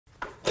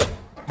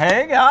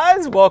Hey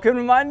guys, welcome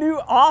to my new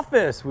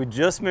office. We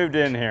just moved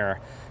in here.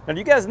 Now, do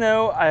you guys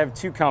know I have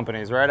two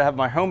companies, right? I have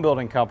my home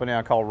building company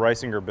I call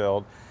Reisinger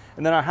Build,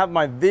 and then I have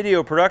my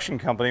video production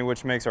company,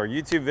 which makes our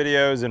YouTube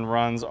videos and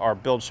runs our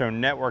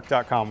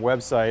BuildShowNetwork.com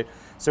website.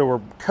 So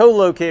we're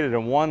co-located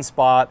in one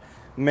spot.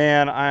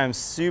 Man, I am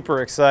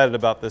super excited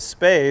about this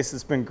space.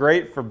 It's been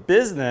great for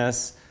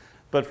business,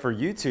 but for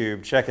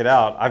YouTube, check it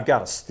out. I've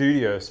got a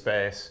studio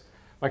space.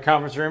 My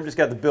conference room just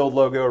got the Build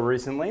logo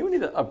recently. We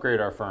need to upgrade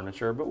our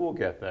furniture, but we'll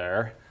get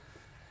there.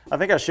 I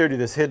think I showed you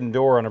this hidden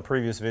door on a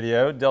previous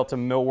video. Delta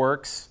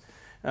Millworks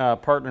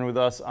partnered with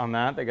us on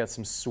that. They got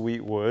some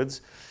sweet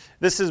woods.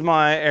 This is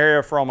my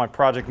area for all my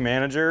project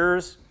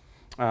managers.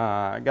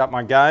 I got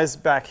my guys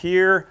back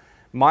here.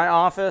 My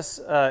office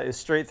is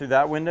straight through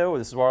that window.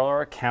 This is where all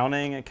our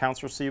accounting,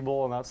 accounts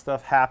receivable, and that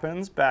stuff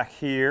happens back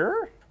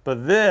here.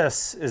 But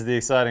this is the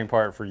exciting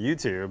part for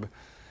YouTube.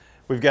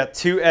 We've got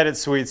two edit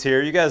suites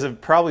here. You guys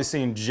have probably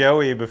seen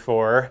Joey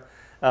before.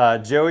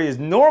 Joey is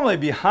normally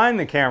behind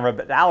the camera,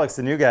 but Alex,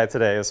 the new guy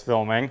today, is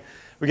filming.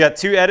 We got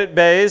two edit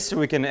bays so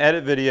we can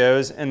edit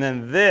videos, and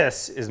then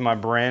this is my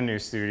brand new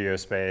studio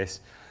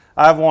space.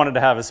 I've wanted to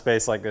have a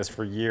space like this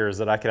for years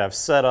that I could have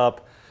set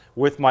up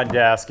with my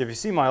desk. If you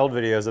see my old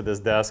videos of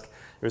this desk,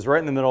 it was right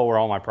in the middle where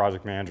all my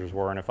project managers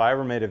were, and if I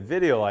ever made a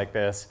video like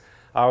this,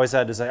 I always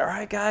had to say, all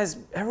right guys,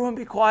 everyone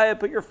be quiet,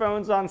 put your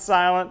phones on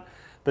silent.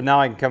 But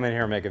now I can come in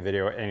here and make a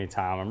video at any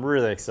time. I'm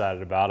really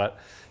excited about it.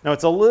 Now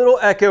it's a little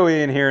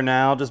echoey in here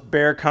now, just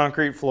bare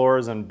concrete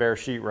floors and bare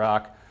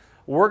sheetrock.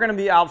 We're gonna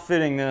be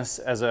outfitting this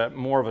as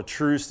more of a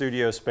true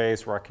studio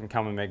space where I can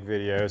come and make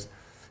videos.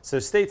 So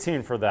stay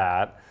tuned for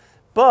that.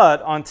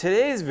 But on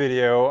today's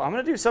video, I'm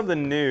gonna do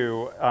something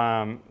new,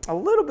 a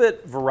little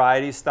bit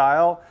variety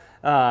style.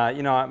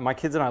 You know, my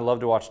kids and I love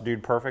to watch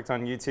Dude Perfect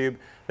on YouTube.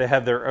 They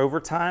have their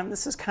overtime.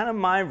 This is kind of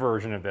my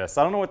version of this.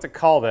 I don't know what to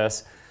call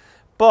this.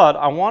 But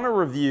I want to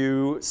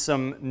review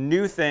some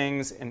new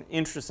things and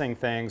interesting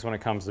things when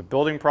it comes to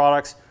building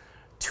products,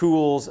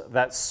 tools,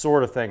 that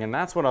sort of thing. And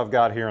that's what I've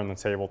got here on the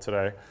table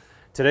today.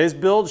 Today's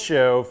build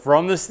show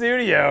from the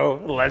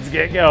studio. Let's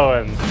get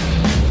going.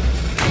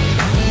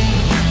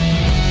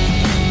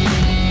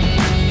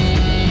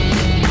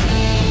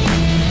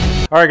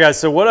 All right, guys,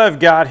 so what I've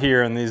got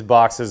here in these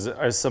boxes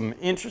are some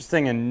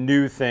interesting and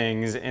new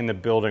things in the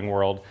building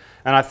world.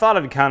 And I thought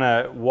I'd kind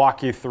of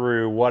walk you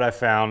through what I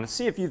found,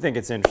 see if you think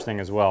it's interesting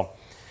as well.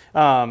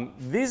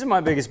 These are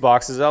my biggest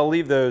boxes. I'll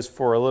leave those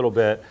for a little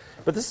bit,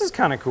 but this is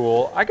kind of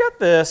cool. I got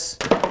this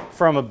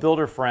from a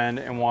builder friend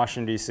in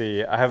Washington,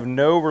 D.C. I have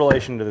no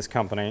relation to this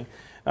company,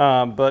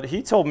 but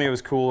he told me it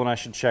was cool and I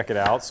should check it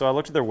out. So I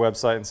looked at their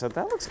website and said,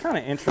 that looks kind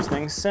of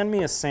interesting. Send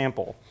me a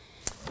sample.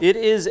 It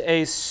is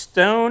a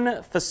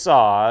stone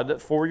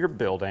facade for your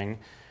building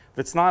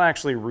that's not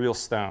actually real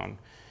stone.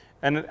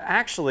 And it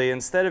actually,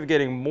 instead of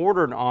getting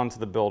mortared onto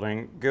the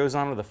building, goes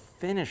onto the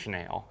finish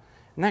nail.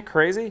 Isn't that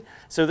crazy?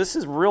 So this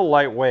is real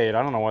lightweight.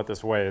 I don't know what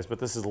this weighs, but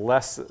this is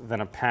less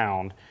than a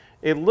pound.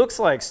 It looks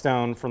like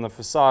stone from the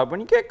facade. When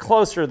you get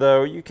closer,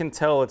 though, you can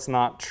tell it's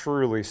not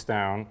truly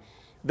stone.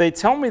 They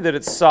tell me that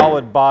it's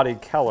solid body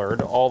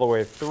colored all the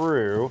way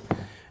through,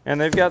 and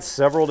they've got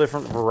several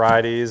different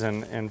varieties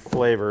and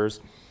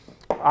flavors.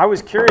 I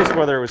was curious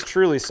whether it was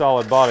truly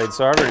solid bodied,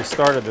 so I already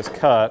started this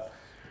cut.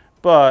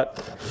 But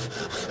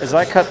as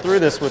I cut through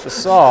this with the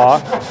saw,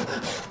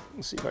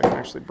 let's see if I can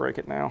actually break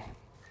it now.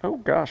 Oh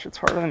gosh, it's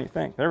harder than you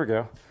think. There we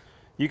go.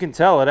 You can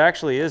tell it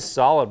actually is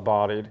solid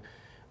bodied.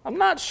 I'm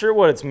not sure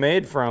what it's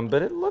made from,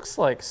 but it looks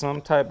like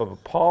some type of a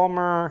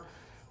polymer,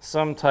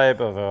 some type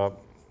of a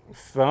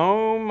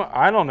foam,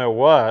 I don't know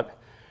what.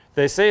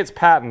 They say it's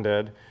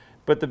patented,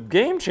 but the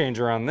game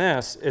changer on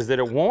this is that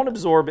it won't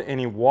absorb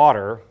any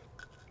water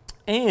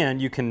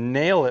and you can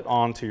nail it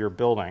onto your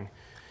building.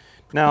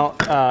 Now,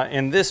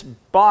 in this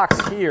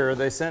box here,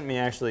 they sent me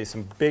actually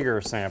some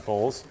bigger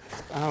samples.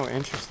 Oh,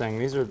 interesting.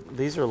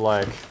 These are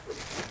like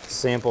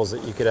samples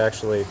that you could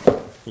actually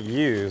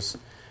use.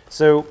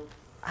 So,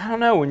 I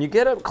don't know, when you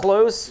get up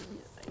close,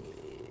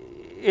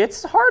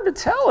 it's hard to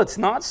tell. It's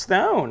not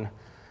stone.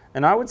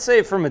 And I would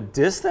say from a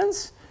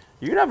distance,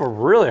 you'd have a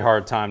really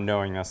hard time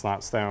knowing that's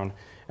not stone.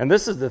 And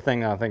this is the thing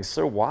that I think is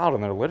so wild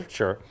in their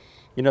literature.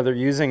 You know, they're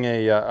using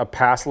a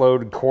pass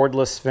load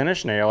cordless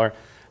finish nailer,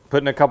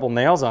 putting a couple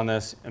nails on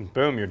this, and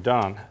boom, you're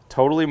done.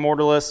 Totally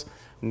mortarless,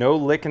 no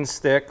lick and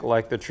stick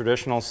like the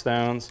traditional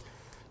stones.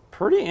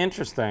 Pretty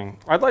interesting.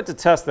 I'd like to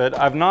test it.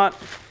 I've not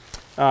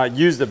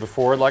used it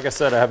before. Like I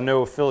said, I have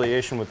no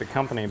affiliation with the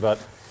company, but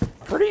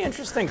pretty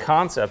interesting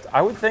concept.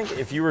 I would think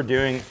if you were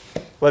doing,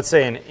 let's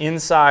say, an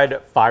inside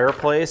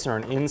fireplace or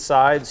an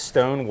inside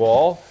stone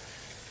wall,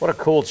 what a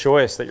cool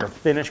choice that your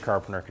finish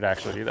carpenter could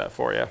actually do that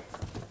for you.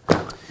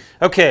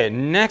 Okay,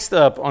 next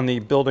up on the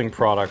building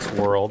products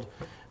world,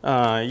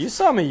 you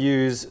saw me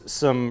use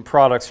some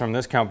products from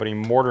this company,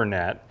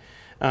 MortarNet.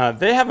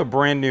 They have a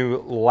brand new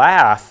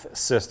lath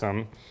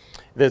system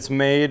that's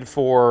made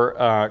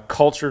for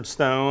cultured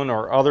stone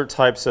or other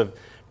types of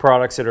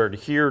products that are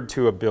adhered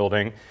to a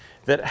building.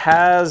 that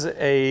has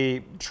a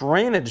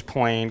drainage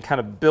plane kind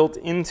of built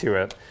into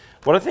it.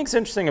 What I think is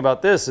interesting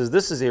about this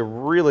is a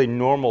really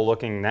normal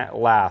looking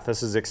lath.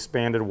 This is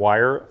expanded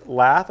wire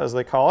lath, as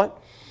they call it.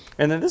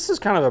 And then this is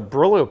kind of a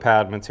Brillo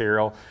pad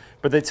material,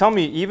 but they tell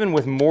me even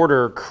with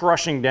mortar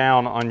crushing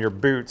down on your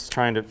boots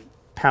trying to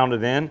pound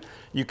it in,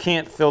 you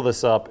can't fill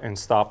this up and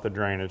stop the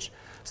drainage.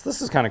 So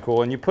this is kind of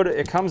cool. And you put it,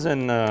 it comes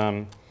in,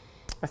 I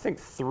think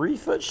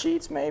 3-foot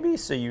sheets maybe,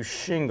 so you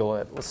shingle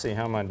it. Let's see,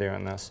 how am I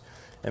doing this?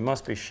 It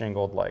must be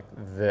shingled like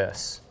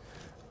this,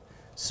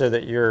 so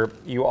that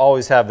you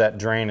always have that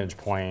drainage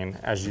plane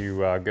as you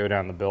go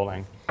down the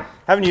building.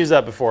 Haven't used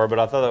that before, but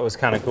I thought that was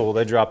kind of cool.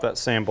 They dropped that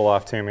sample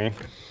off to me.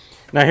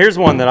 Now here's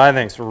one that I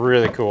think is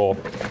really cool.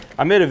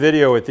 I made a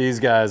video with these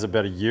guys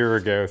about a year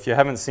ago. If you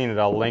haven't seen it,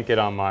 I'll link it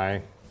on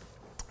my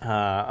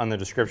on the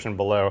description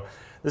below.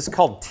 This is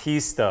called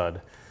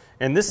T-stud,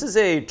 and this is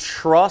a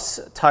truss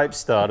type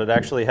stud. It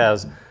actually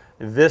has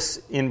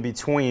this in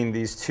between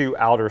these two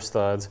outer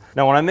studs.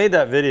 Now when I made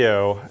that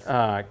video,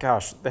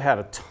 gosh, they had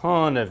a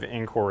ton of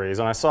inquiries,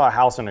 and I saw a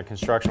house under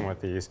construction with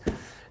these.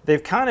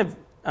 They've kind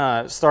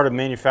of started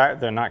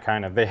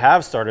they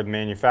have started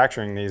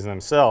manufacturing these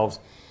themselves,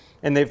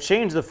 and they've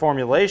changed the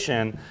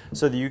formulation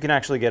so that you can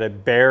actually get a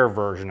bare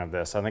version of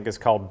this. I think it's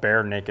called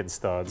bare naked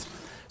studs.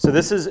 So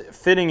this is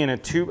fitting in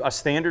a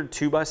standard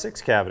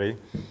 2x6 cavity,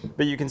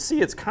 but you can see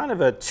it's kind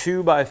of a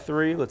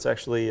 2x3. Let's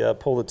actually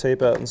pull the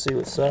tape out and see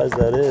what size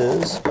that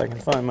is, if I can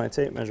find my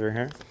tape measure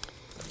here.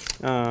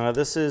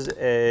 This is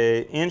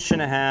a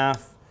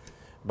 1.5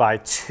 by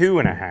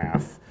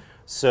 2.5,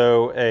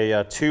 so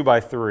a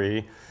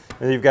 2x3.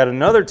 And you've got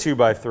another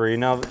 2x3.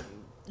 Now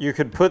you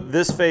could put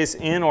this face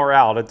in or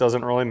out, it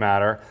doesn't really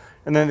matter.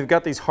 And then they've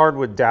got these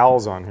hardwood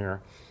dowels on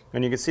here.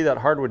 And you can see that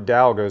hardwood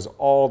dowel goes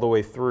all the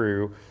way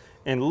through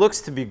and looks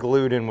to be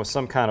glued in with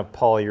some kind of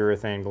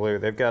polyurethane glue.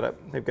 They've got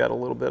a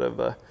little bit of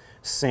a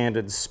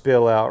sanded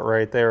spill out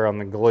right there on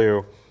the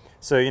glue.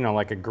 So, you know,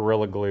 like a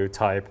Gorilla Glue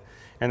type.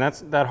 And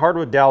that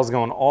hardwood dowel is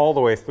going all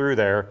the way through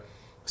there,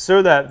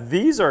 so that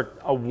these are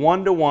a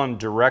 1-to-1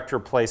 direct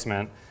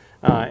replacement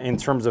in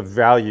terms of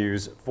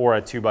values for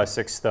a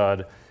 2x6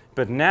 stud.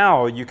 But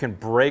now you can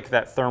break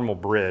that thermal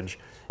bridge.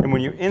 And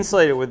when you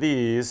insulate it with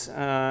these,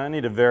 I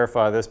need to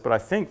verify this, but I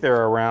think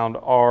they're around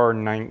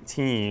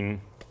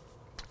R19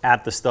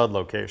 at the stud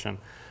location,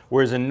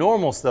 whereas a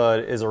normal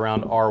stud is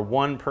around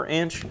R1 per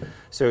inch.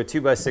 So a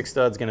 2x6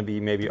 stud is going to be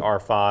maybe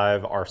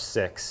R5,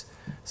 R6,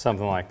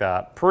 something like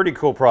that. Pretty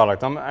cool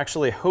product. I'm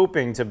actually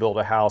hoping to build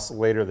a house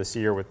later this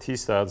year with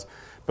T-studs,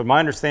 but my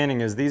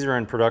understanding is these are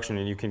in production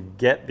and you can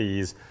get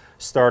these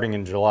starting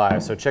in July.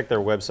 So check their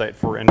website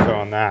for info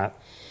on that.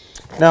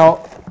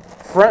 Now,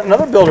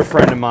 another builder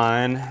friend of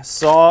mine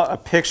saw a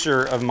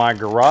picture of my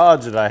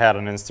garage that I had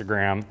on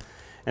Instagram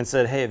and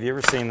said, hey, have you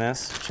ever seen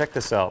this? Check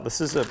this out.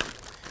 This is a,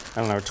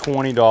 I don't know,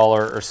 $20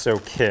 or so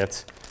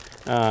kit.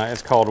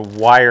 It's called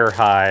Wire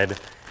Hide.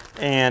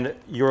 And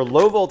your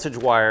low voltage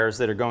wires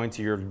that are going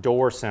to your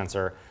door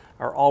sensor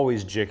are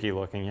always jicky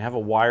looking. You have a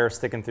wire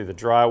sticking through the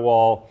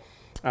drywall.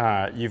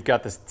 You've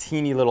got this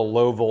teeny little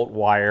low volt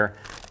wire.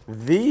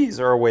 These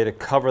are a way to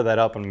cover that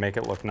up and make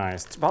it look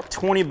nice. It's about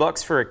 20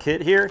 bucks for a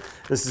kit here.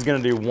 This is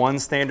going to do one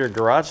standard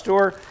garage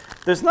door.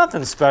 There's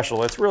nothing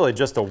special. It's really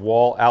just a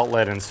wall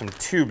outlet and some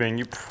tubing.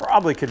 You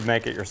probably could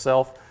make it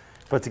yourself,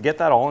 but to get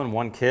that all in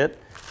one kit,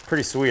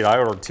 pretty sweet. I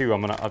ordered two.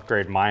 I'm going to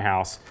upgrade my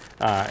house,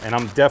 and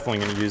I'm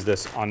definitely going to use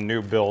this on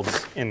new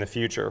builds in the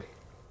future.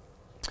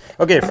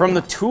 Okay, from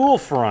the tool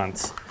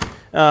front,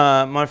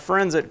 my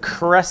friends at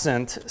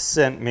Crescent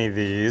sent me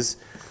these.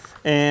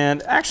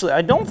 And actually,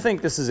 I don't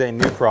think this is a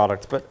new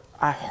product, but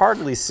I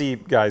hardly see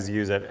guys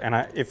use it.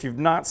 And if you've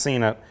not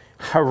seen it,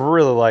 I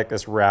really like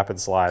this rapid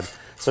slide.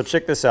 So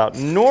check this out.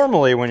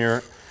 Normally, when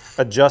you're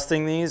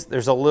adjusting these,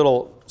 there's a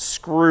little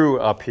screw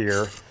up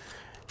here,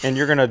 and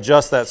you're going to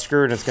adjust that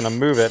screw and it's going to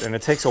move it. And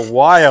it takes a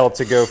while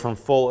to go from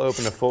full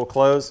open to full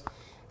close.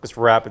 This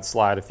rapid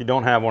slide, if you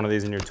don't have one of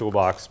these in your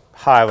toolbox,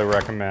 highly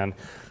recommend.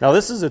 Now,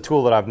 this is a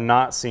tool that I've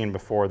not seen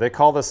before. They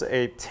call this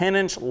a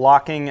 10-inch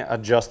locking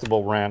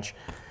adjustable wrench.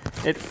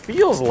 It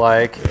feels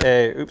like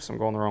a, oops, I'm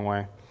going the wrong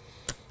way.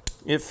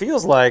 It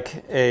feels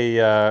like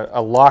a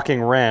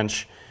locking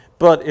wrench,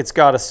 but it's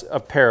got a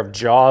pair of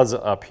jaws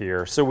up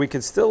here. So we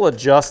could still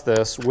adjust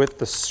this with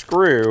the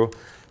screw,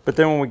 but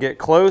then when we get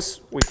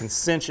close, we can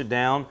cinch it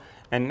down.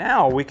 And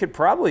now we could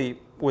probably,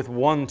 with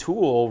one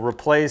tool,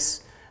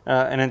 replace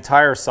an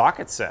entire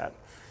socket set.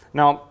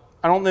 Now,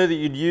 I don't know that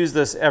you'd use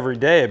this every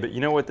day, but you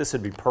know what this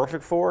would be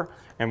perfect for?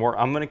 And where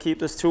I'm gonna keep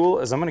this tool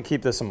is I'm gonna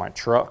keep this in my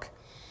truck.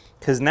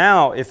 Because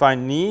now, if I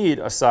need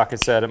a socket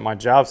set at my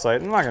job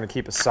site, I'm not going to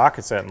keep a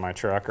socket set in my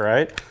truck,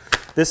 right?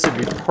 This would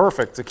be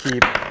perfect to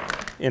keep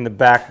in the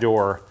back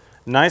door.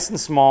 Nice and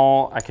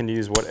small, I can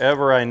use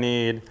whatever I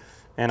need,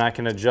 and I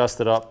can adjust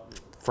it up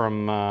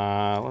from,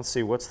 let's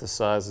see, what's the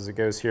size as it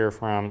goes here,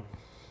 from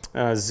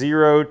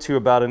 0 to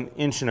about 1.25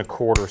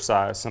 inches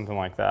size, something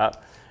like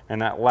that.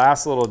 And that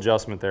last little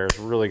adjustment there is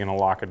really going to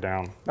lock it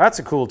down. That's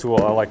a cool tool,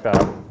 I like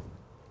that.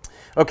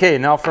 Okay,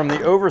 now from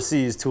the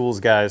overseas tools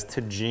guys,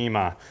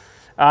 Tajima.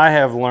 I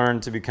have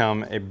learned to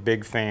become a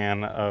big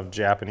fan of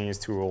Japanese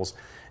tools.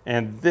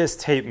 And this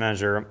tape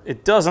measure,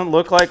 it doesn't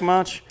look like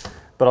much,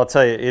 but I'll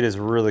tell you, it is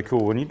really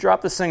cool. When you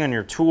drop this thing on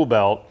your tool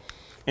belt,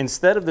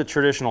 instead of the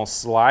traditional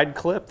slide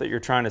clip that you're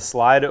trying to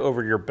slide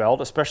over your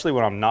belt, especially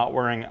when I'm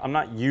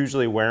not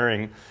usually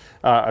wearing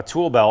a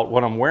tool belt.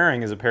 What I'm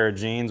wearing is a pair of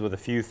jeans with a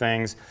few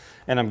things,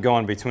 and I'm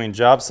going between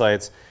job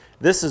sites.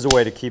 This is a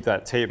way to keep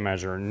that tape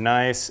measure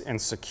nice and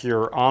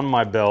secure on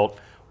my belt.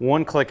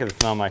 One click of the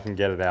thumb, I can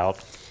get it out.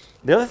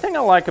 The other thing I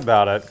like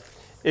about it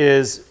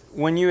is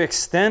when you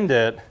extend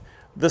it,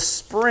 the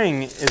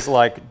spring is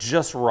like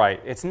just right.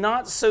 It's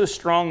not so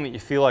strong that you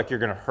feel like you're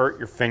gonna hurt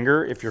your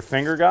finger if your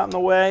finger got in the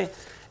way.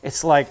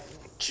 It's like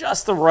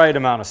just the right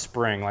amount of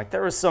spring. Like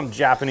there was some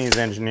Japanese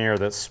engineer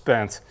that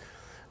spent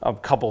a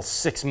couple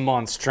 6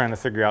 months trying to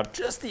figure out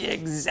just the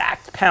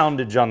exact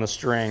poundage on the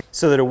string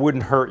so that it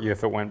wouldn't hurt you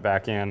if it went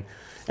back in.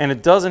 And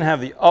it doesn't have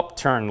the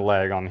upturned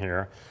leg on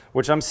here,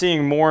 which I'm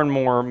seeing more and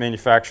more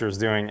manufacturers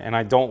doing, and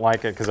I don't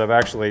like it because I've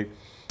actually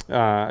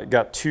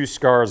got 2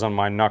 scars on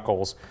my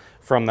knuckles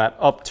from that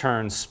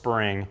upturned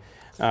spring,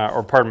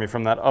 or pardon me,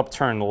 from that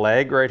upturned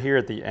leg right here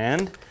at the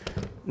end,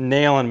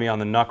 nailing me on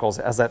the knuckles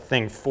as that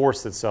thing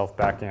forced itself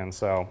back in.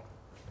 So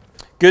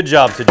good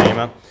job,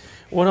 Tajima.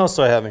 What else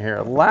do I have in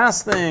here?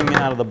 Last thing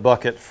out of the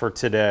bucket for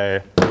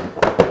today.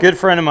 A good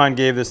friend of mine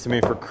gave this to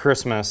me for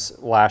Christmas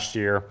last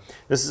year.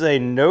 This is a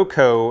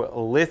Noco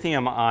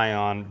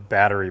lithium-ion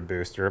battery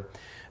booster.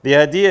 The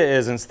idea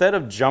is instead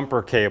of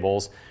jumper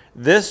cables,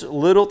 this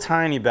little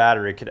tiny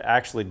battery could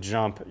actually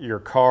jump your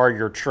car,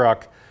 your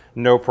truck,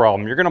 no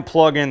problem. You're gonna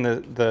plug in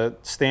the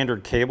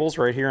standard cables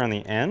right here on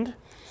the end.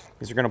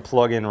 These are gonna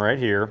plug in right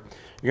here.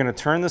 You're gonna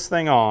turn this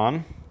thing on.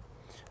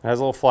 It has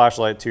a little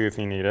flashlight too if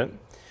you need it.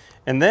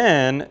 And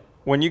then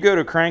when you go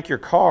to crank your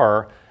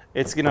car,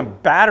 it's gonna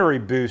battery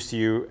boost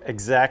you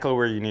exactly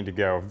where you need to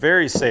go.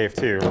 Very safe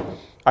too.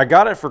 I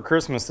got it for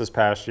Christmas this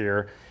past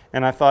year,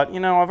 and I thought, you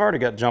know, I've already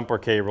got jumper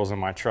cables in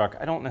my truck.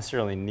 I don't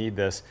necessarily need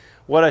this.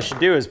 What I should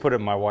do is put it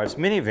in my wife's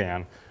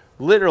minivan.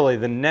 Literally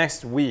the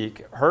next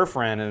week, her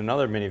friend in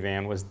another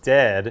minivan was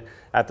dead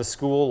at the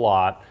school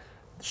lot.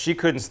 She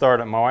couldn't start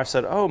it. My wife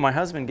said, oh, my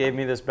husband gave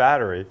me this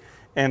battery.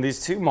 And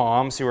these 2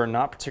 moms who are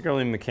not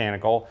particularly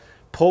mechanical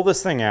pulled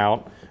this thing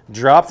out,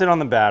 dropped it on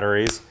the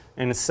batteries,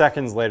 and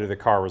seconds later the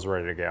car was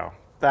ready to go.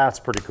 That's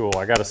pretty cool,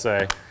 I gotta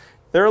say.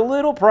 They're a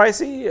little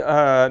pricey,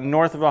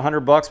 north of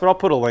 $100, but I'll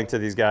put a link to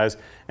these guys.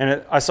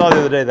 And I saw the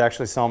other day they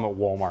actually sell them at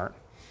Walmart.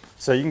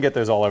 So you can get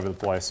those all over the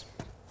place.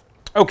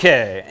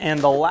 Okay, and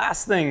the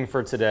last thing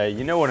for today,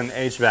 you know what an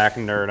HVAC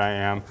nerd I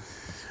am.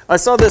 I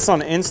saw this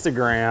on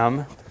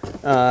Instagram.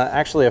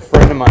 Actually, a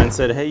friend of mine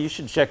said, hey, you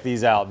should check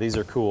these out. These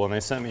are cool, and they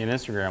sent me an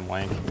Instagram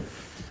link.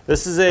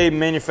 This is a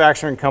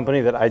manufacturing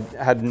company that I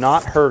had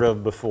not heard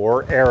of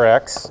before,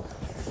 Airex,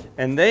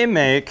 and they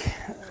make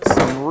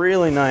some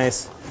really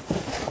nice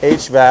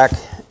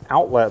HVAC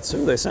outlets.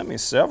 Ooh, they sent me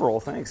several.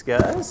 Thanks,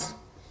 guys.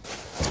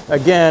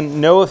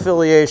 Again, no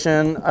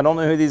affiliation. I don't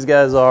know who these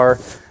guys are,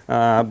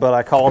 but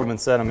I called them and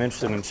said I'm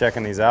interested in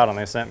checking these out, and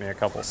they sent me a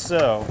couple.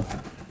 So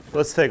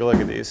let's take a look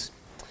at these.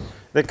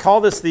 They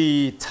call this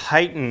the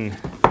Titan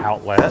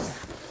outlet,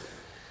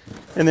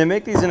 and they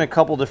make these in a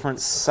couple different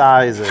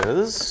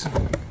sizes.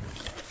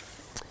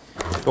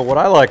 But what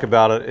I like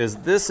about it is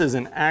this is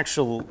an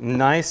actual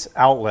nice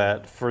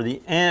outlet for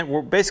the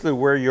end, basically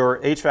where your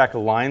HVAC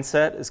line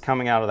set is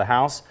coming out of the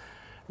house.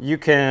 You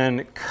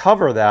can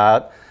cover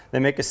that. They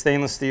make a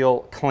stainless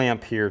steel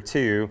clamp here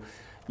too.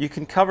 You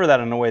can cover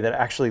that in a way that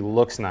actually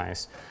looks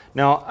nice.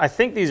 Now, I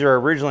think these are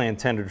originally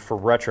intended for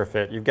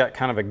retrofit. You've got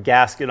kind of a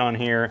gasket on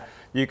here.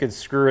 You could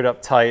screw it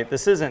up tight.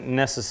 This isn't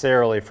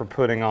necessarily for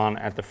putting on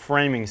at the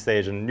framing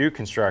stage in new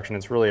construction.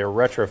 It's really a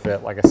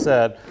retrofit, like I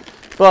said.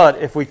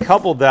 But if we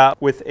coupled that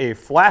with a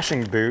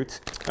flashing boot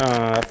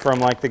from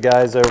like the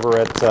guys over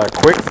at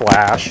Quick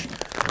Flash,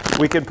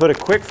 we could put a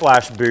Quick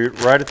Flash boot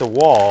right at the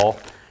wall,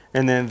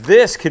 and then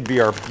this could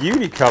be our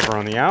beauty cover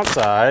on the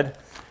outside.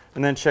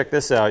 And then check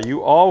this out.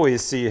 You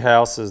always see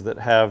houses that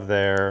have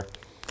their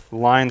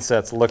line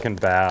sets looking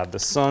bad. The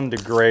sun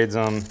degrades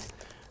them.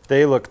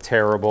 They look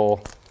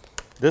terrible.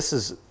 This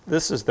is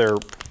their,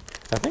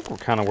 I think we're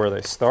kind of where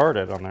they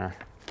started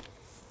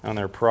on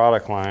their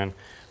product line.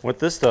 What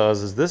this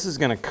does is this is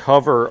going to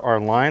cover our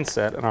line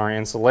set and our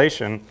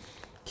insulation,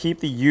 keep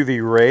the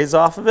UV rays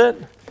off of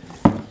it,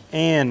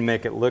 and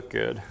make it look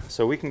good.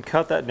 So we can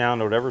cut that down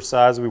to whatever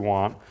size we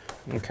want.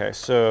 Okay,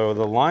 so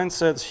the line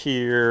set's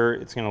here.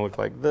 It's going to look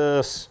like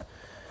this.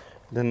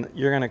 Then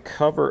you're going to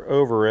cover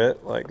over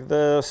it like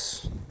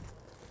this.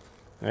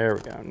 There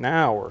we go.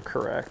 Now we're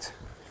correct.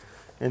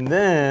 And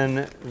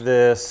then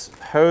this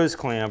hose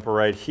clamp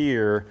right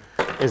here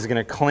is going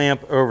to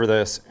clamp over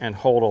this and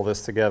hold all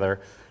this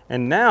together.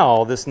 And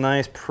now this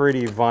nice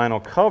pretty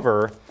vinyl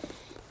cover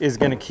is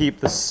going to keep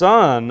the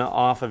sun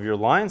off of your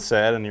line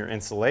set and your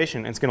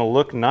insulation. It's going to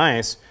look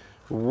nice,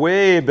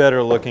 way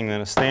better looking than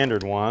a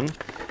standard one.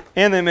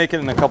 And they make it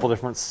in a couple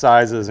different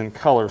sizes and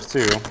colors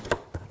too.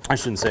 I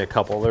shouldn't say a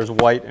couple, there's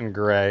white and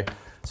gray.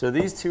 So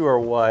these two are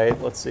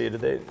white. Let's see,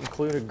 did they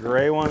include a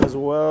gray one as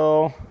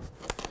well?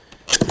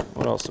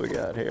 What else do we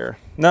got here?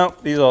 No,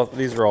 these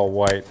are all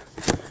white.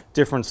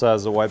 Different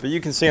sizes of white, but you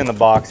can see in the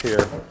box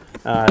here,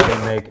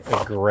 they make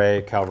a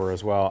gray cover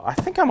as well. I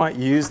think I might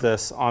use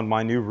this on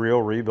my new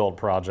Real Rebuild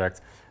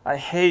project. I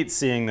hate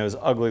seeing those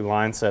ugly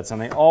line sets, and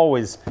they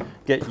always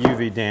get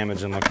UV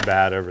damage and look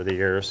bad over the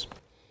years.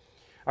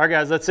 All right,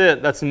 guys, that's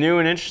it. That's new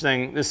and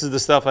interesting. This is the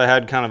stuff I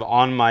had kind of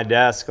on my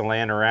desk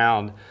laying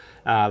around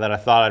that I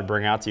thought I'd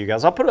bring out to you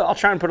guys. I'll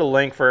try and put a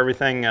link for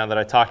everything that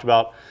I talked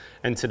about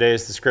in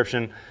today's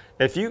description.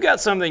 If you got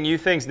something you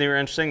think is new or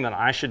interesting that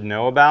I should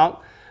know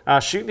about,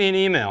 shoot me an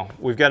email.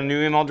 We've got a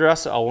new email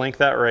address. I'll link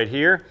that right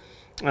here.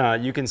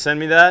 You can send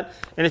me that.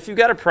 And if you've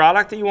got a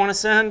product that you want to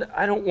send,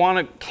 I don't want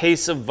a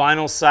case of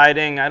vinyl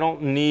siding. I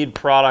don't need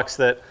products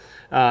that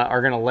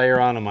are going to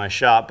layer onto my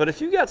shop. But if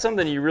you got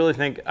something you really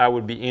think I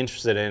would be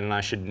interested in and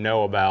I should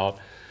know about,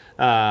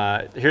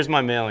 here's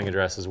my mailing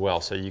address as well,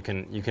 so you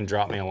can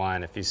drop me a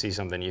line if you see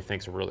something you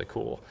think is really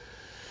cool.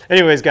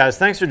 Anyways, guys,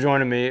 thanks for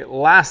joining me.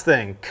 Last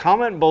thing,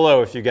 comment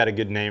below if you got a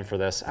good name for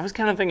this. I was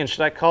kind of thinking,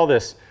 should I call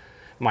this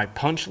my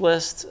punch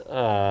list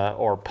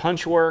or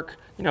punch work?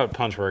 You know what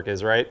punch work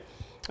is, right?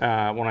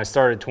 When I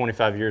started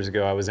 25 years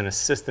ago, I was an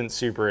assistant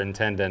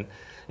superintendent,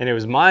 and it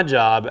was my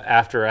job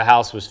after a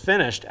house was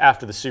finished,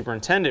 after the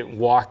superintendent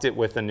walked it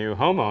with the new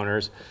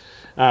homeowners,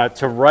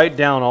 to write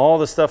down all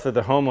the stuff that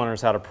the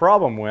homeowners had a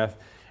problem with,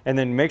 and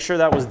then make sure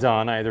that was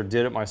done. I either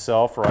did it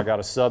myself or I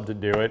got a sub to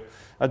do it,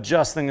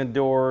 adjusting the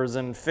doors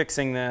and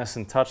fixing this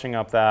and touching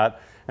up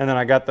that, and then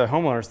I got the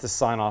homeowners to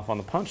sign off on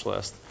the punch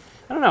list.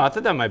 I don't know, I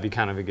thought that might be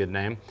kind of a good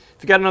name.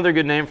 If you got another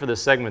good name for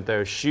this segment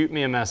though, shoot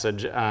me a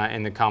message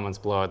in the comments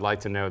below. I'd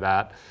like to know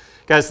that.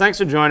 Guys, thanks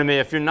for joining me.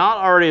 If you're not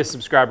already a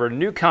subscriber,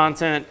 new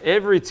content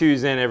every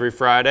Tuesday and every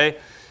Friday.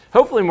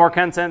 Hopefully more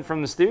content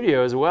from the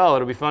studio as well.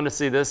 It'll be fun to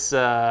see this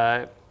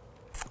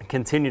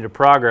continue to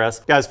progress.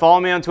 Guys, follow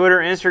me on Twitter,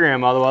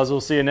 Instagram. Otherwise,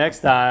 we'll see you next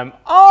time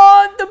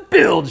on The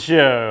Build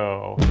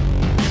Show.